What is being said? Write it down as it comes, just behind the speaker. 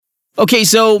Okay,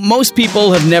 so most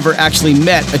people have never actually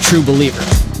met a true believer.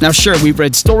 Now sure, we've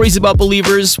read stories about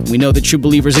believers, we know that true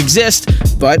believers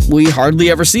exist, but we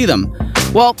hardly ever see them.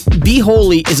 Well, Be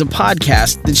Holy is a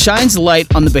podcast that shines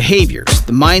light on the behaviors,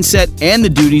 the mindset, and the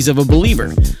duties of a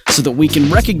believer, so that we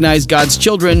can recognize God's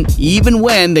children even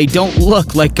when they don't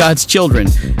look like God's children.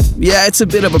 Yeah, it's a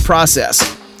bit of a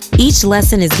process. Each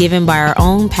lesson is given by our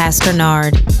own Pastor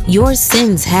Nard. Your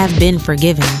sins have been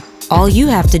forgiven. All you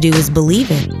have to do is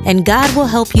believe it, and God will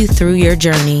help you through your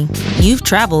journey. You've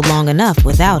traveled long enough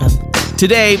without Him.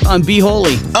 Today on Be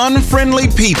Holy. Unfriendly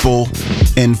people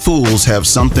and fools have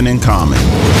something in common.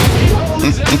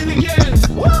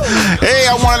 Hey,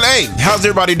 how's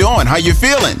everybody doing? How you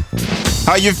feeling?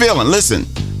 Listen,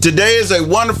 today is a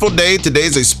wonderful day. Today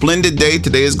is a splendid day.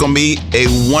 Today is going to be a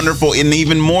wonderful and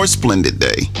even more splendid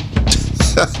day.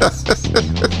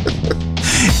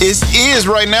 It is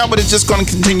right now, but it's just going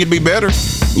to continue to be better.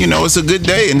 You know, it's a good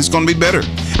day and it's going to be better.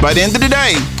 By the end of the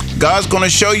day, God's going to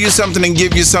show you something and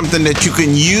give you something that you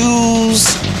can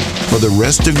use for the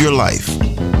rest of your life.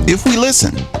 If we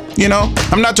listen, you know,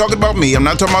 I'm not talking about me. I'm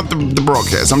not talking about the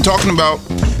broadcast. I'm talking about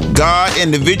God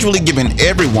individually giving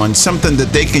everyone something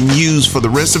that they can use for the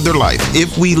rest of their life.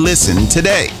 If we listen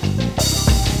today,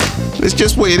 it's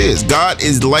just the way it is. God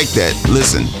is like that.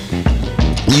 Listen,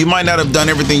 you might not have done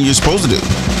everything you're supposed to do.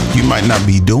 You might not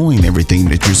be doing everything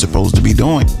that you're supposed to be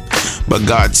doing. But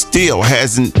God still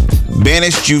hasn't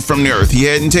banished you from the earth. He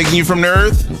hadn't taken you from the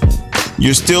earth.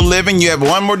 You're still living. You have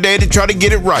one more day to try to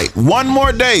get it right. One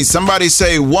more day. Somebody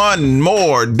say one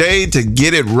more day to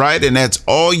get it right. And that's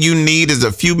all you need is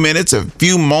a few minutes, a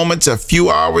few moments, a few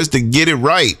hours to get it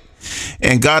right.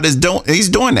 And God is He's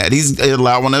doing that. He's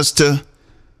allowing us to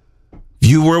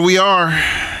view where we are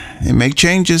and make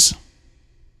changes.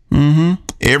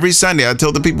 Every Sunday, I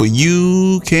tell the people,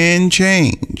 you can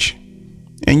change.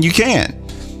 And you can.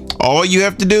 All you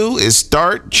have to do is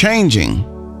start changing.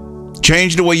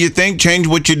 Change the way you think, change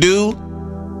what you do.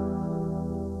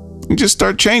 And just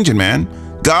start changing, man.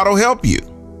 God will help you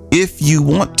if you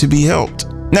want to be helped.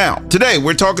 Now, today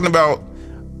we're talking about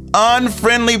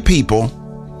unfriendly people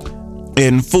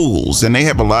and fools, and they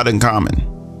have a lot in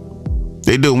common.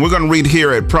 They do. And we're going to read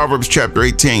here at Proverbs chapter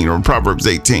 18 or Proverbs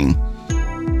 18.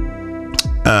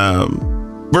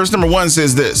 Verse number 1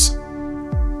 says this: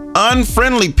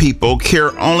 unfriendly people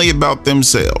care only about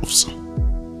themselves.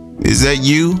 Is that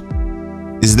you?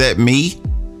 Is that me?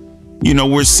 You know,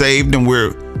 we're saved and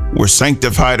we're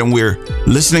sanctified and we're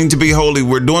listening to Be Holy.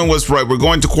 We're doing what's right. We're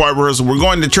going to choir rehearsal. We're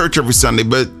going to church every Sunday.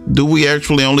 But do we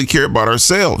actually only care about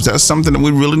ourselves? That's something that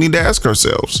we really need to ask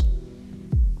ourselves.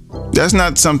 That's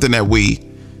not something that we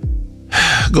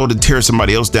go to tear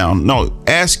somebody else down. No,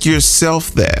 ask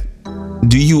yourself that.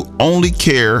 Do you only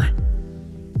care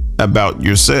about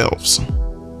yourselves?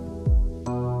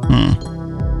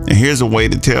 And here's a way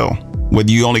to tell whether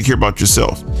you only care about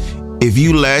yourself. If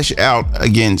you lash out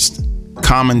against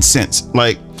common sense,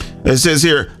 like it says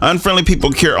here, unfriendly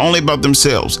people care only about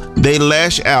themselves. They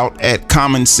lash out at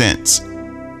common sense.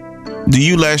 Do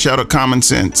you lash out at common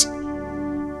sense?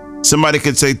 Somebody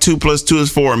could say 2 + 2 is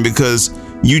 4, and because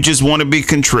you just want to be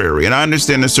contrary. And I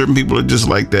understand that certain people are just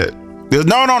like that.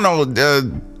 No.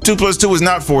 2 + 2 is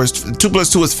not 4. 2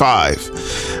 + 2 is 5.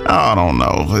 I don't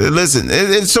know. Listen,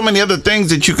 it's so many other things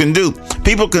that you can do.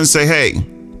 People can say, hey,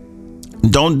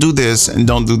 don't do this and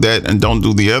don't do that and don't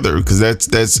do the other, because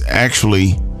that's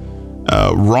actually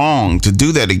wrong to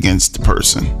do that against the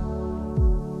person.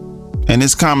 And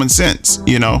it's common sense,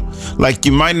 you know, like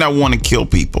you might not want to kill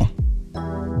people,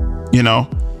 you know.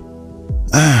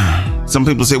 Some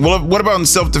people say, well, what about in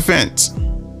self-defense?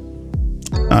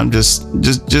 I'm just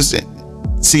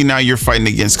see, now you're fighting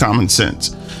against common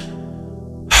sense.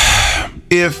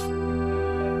 If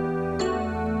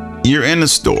you're in a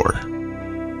store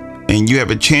and you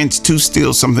have a chance to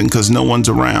steal something because no one's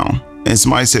around, and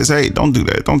somebody says, hey, don't do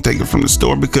that. Don't take it from the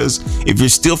store, because if you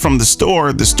steal from the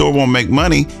store won't make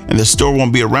money and the store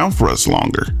won't be around for us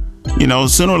longer. You know,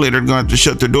 sooner or later, they're going to have to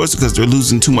shut their doors because they're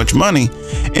losing too much money.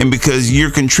 And because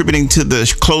you're contributing to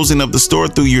the closing of the store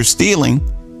through your stealing,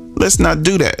 let's not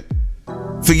do that.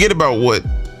 Forget about what,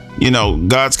 you know,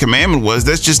 God's commandment was.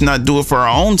 Let's just not do it for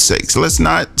our own sakes. Let's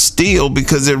not steal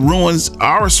because it ruins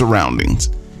our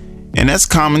surroundings. And that's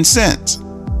common sense.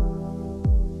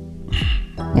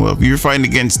 Well, if you're fighting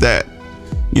against that,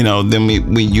 you know, then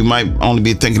you might only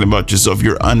be thinking about yourself.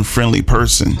 You're an unfriendly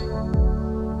person.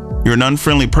 You're an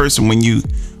unfriendly person when you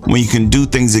can do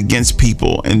things against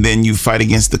people and then you fight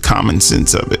against the common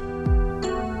sense of it.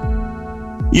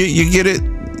 You get it?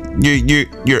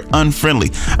 You're unfriendly.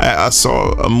 I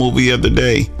saw a movie the other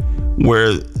day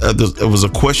where there was a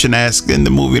question asked in the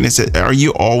movie, and it said, "Are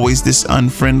you always this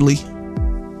unfriendly?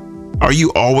 Are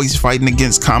you always fighting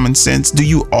against common sense? Do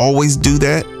you always do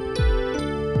that?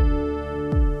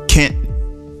 Can't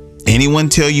anyone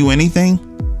tell you anything?"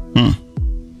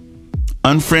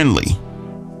 Unfriendly.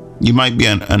 You might be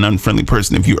an unfriendly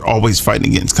person if you're always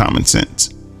fighting against common sense.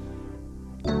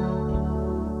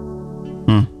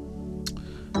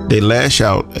 They lash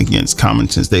out against common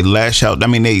sense. They lash out. I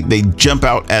mean, they jump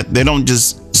out at, they don't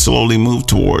just slowly move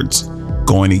towards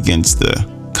going against the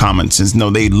common sense. No,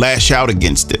 they lash out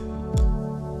against it.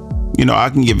 You know, I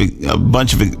can give a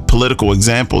bunch of political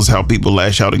examples how people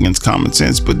lash out against common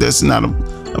sense, but that's not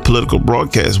a political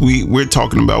broadcast. We're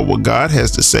talking about what God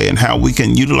has to say and how we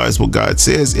can utilize what God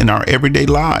says in our everyday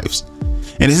lives.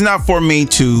 And it's not for me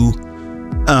to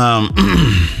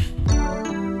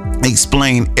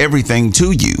explain everything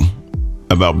to you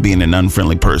about being an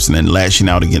unfriendly person and lashing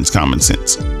out against common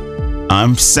sense.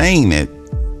 I'm saying it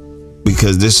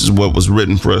because this is what was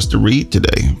written for us to read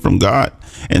today from God.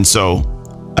 And so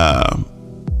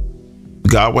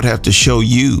God would have to show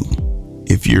you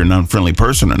if you're an unfriendly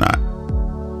person or not.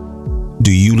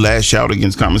 Do you lash out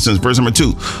against common sense? Verse number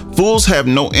 2, fools have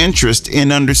no interest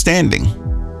in understanding.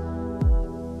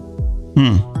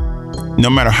 No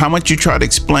matter how much you try to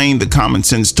explain the common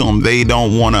sense to them, they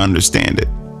don't want to understand it.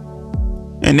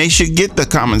 And they should get the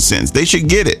common sense. They should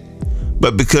get it.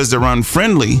 But because they're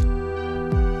unfriendly,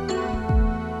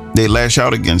 they lash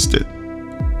out against it.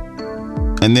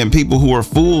 And then people who are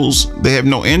fools, they have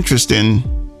no interest in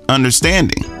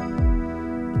understanding.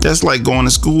 That's like going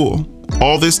to school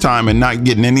all this time and not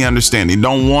getting any understanding.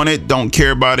 Don't want it, don't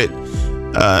care about it.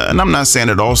 And I'm not saying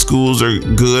that all schools are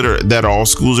good or that all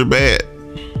schools are bad.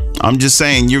 I'm just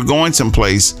saying you're going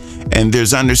someplace and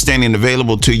there's understanding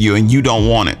available to you and you don't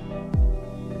want it.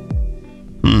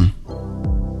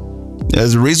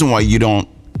 There's a reason why you don't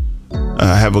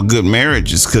have a good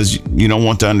marriage. Is because you don't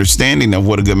want the understanding of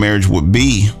what a good marriage would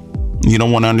be. You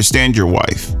don't want to understand your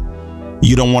wife.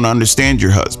 You don't want to understand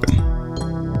your husband.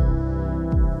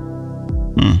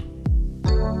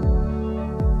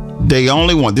 They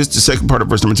only want, this is the second part of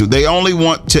verse number 2. They only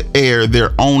want to air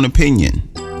their own opinion.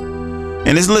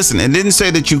 And listen, it didn't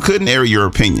say that you couldn't air your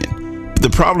opinion. The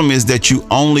problem is that you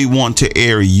only want to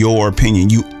air your opinion.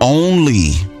 You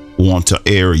only want to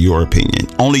air your opinion.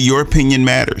 Only your opinion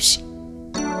matters.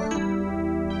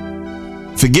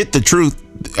 Forget the truth.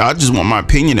 I just want my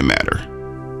opinion to matter.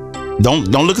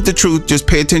 Don't look at the truth. Just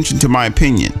pay attention to my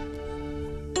opinion.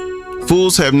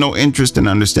 Fools have no interest in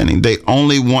understanding. They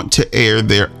only want to air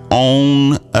their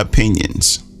own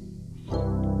opinions.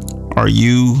 Are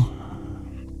you?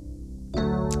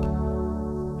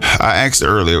 I asked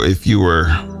earlier if you were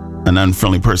an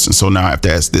unfriendly person. So now I have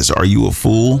to ask this. Are you a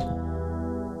fool?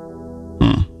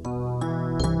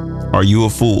 Are you a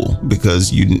fool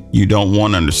because you don't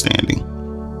want understanding?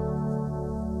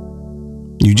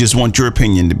 You just want your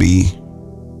opinion to be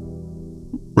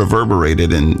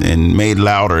reverberated and made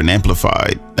louder and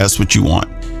amplified. That's what you want.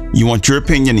 You want your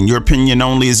opinion, and your opinion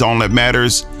only is all that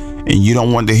matters, and you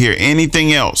don't want to hear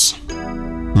anything else.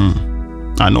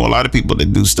 I know a lot of people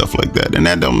that do stuff like that, and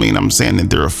that don't mean I'm saying that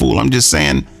they're a fool. I'm just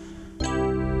saying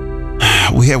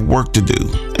we have work to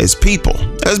do as people,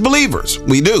 as believers.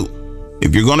 We do.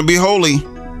 If you're going to be holy,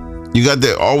 you got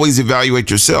to always evaluate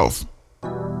yourself.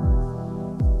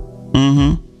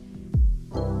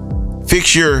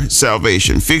 Fix your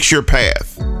salvation. Fix your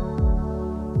path.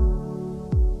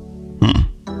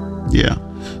 Yeah.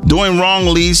 Doing wrong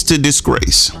leads to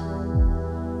disgrace,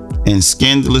 and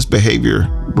scandalous behavior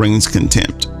brings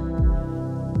contempt.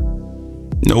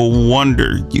 No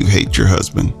wonder you hate your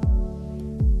husband.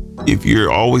 If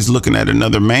you're always looking at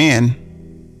another man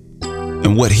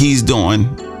and what he's doing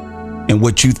and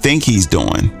what you think he's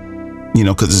doing, you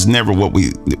know, because it's never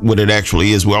what it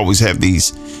actually is. We always have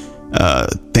these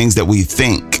things that we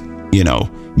think, you know.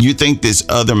 You think this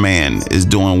other man is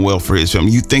doing well for his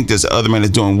family. You think this other man is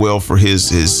doing well for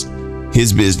his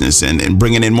business and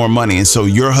bringing in more money. And so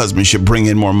your husband should bring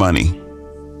in more money.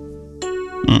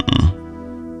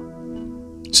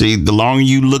 See, the longer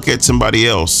you look at somebody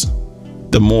else,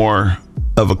 the more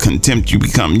of a contempt you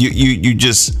become. You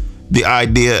just, the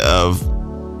idea of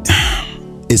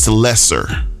it's lesser,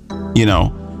 you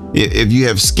know. If you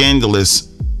have scandalous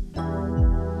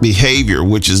behavior,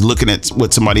 which is looking at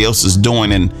what somebody else is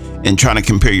doing and trying to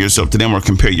compare yourself to them, or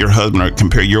compare your husband, or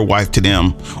compare your wife to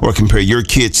them, or compare your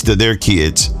kids to their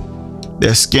kids,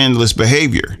 that's scandalous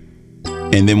behavior.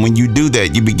 And then when you do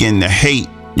that, you begin to hate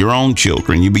your own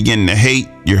children. You begin to hate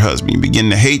your husband. You begin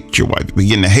to hate your wife. You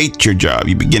begin to hate your job.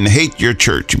 You begin to hate your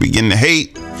church. You begin to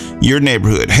hate your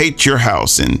neighborhood, hate your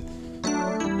house. And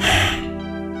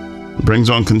Brings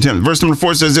on contempt. Verse number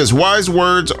 4 says this: wise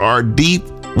words are deep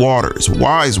waters.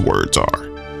 Wise words are.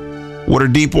 What are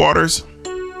deep waters?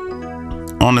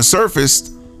 On the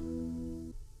surface,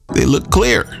 they look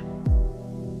clear.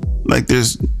 Like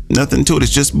there's nothing to it.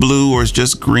 It's just blue or it's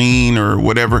just green or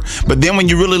whatever. But then when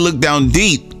you really look down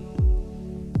deep,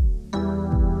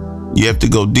 you have to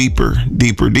go deeper,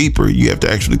 deeper, deeper. You have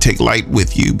to actually take light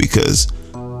with you, because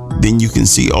then you can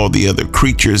see all the other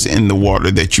creatures in the water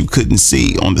that you couldn't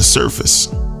see on the surface.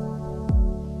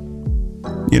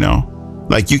 You know,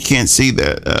 like you can't see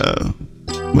that,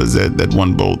 was that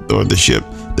one boat or the ship,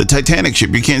 the Titanic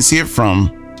ship. You can't see it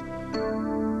from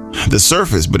the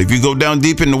surface. But if you go down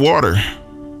deep in the water,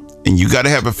 and you got to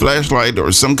have a flashlight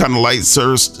or some kind of light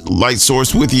source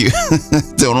with you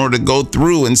in order to go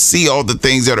through and see all the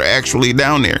things that are actually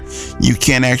down there. You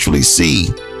can't actually see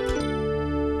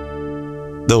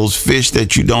those fish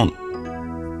that you don't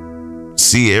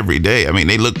see every day. I mean,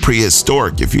 they look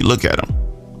prehistoric if you look at them.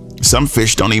 Some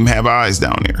fish don't even have eyes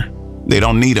down there. They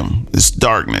don't need them. It's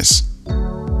darkness.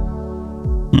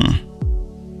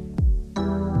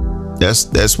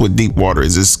 That's what deep water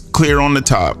is. It's clear on the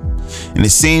top. And it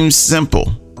seems simple,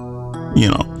 you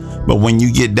know, but when you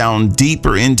get down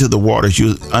deeper into the waters,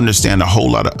 you understand a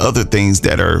whole lot of other things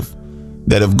that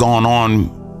have gone on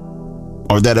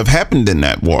or that have happened in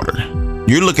that water.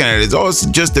 You're looking at it as, oh, it's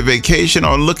just a vacation,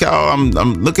 or look how I'm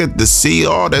look at the sea.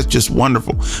 Oh, that's just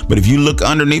wonderful. But if you look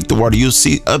underneath the water, you'll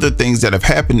see other things that have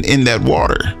happened in that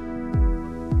water.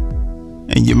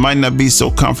 And you might not be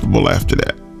so comfortable after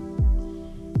that.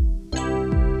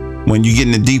 When you get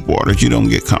into deep waters, you don't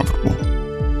get comfortable.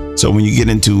 So when you get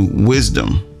into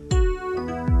wisdom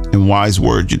and wise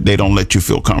words, they don't let you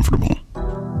feel comfortable.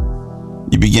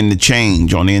 You begin to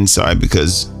change on the inside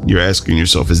because you're asking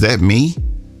yourself, is that me?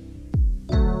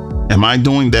 Am I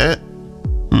doing that?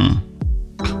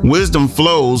 Wisdom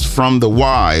flows from the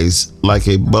wise like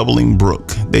a bubbling brook.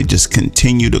 They just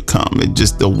continue to come.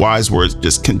 The wise words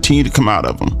just continue to come out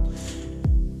of them.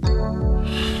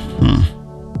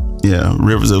 Yeah,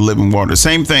 rivers of living water.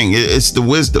 Same thing. It's the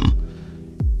wisdom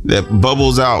that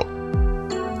bubbles out.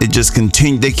 It just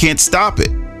continues. They can't stop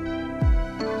it.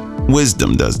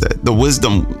 Wisdom does that. The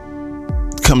wisdom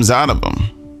comes out of them,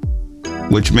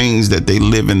 which means that they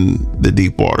live in the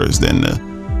deep waters. Then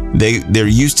they're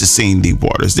used to seeing deep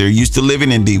waters. They're used to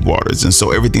living in deep waters. And so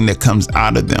everything that comes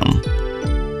out of them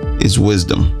is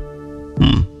wisdom.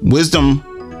 Wisdom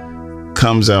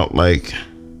comes out like a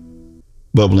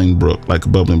bubbling brook.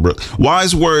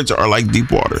 Wise words are like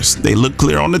deep waters. They look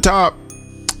clear on the top,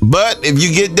 but if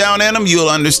you get down in them, you'll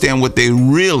understand what they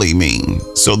really mean.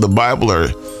 So the Bible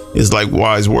is like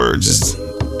wise words. It's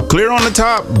clear on the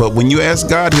top, but when you ask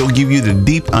God, he'll give you the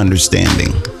deep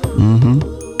understanding.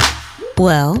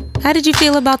 Well, how did you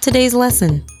feel about today's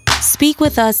lesson? Speak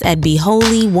with us at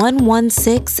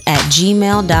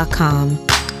beholy116@gmail.com.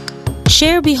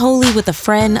 Share Be Holy with a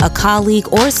friend, a colleague,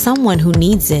 or someone who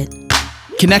needs it.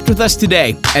 Connect with us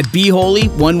today at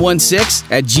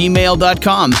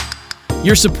beholy116@gmail.com.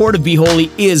 Your support of Be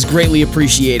Holy is greatly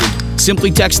appreciated.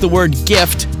 Simply text the word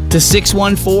GIFT to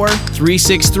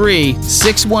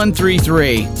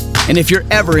 614-363-6133. And if you're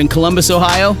ever in Columbus,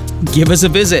 Ohio, give us a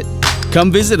visit.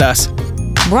 Come visit us.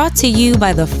 Brought to you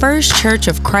by the First Church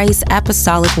of Christ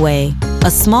Apostolic Way,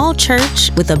 a small church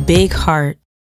with a big heart.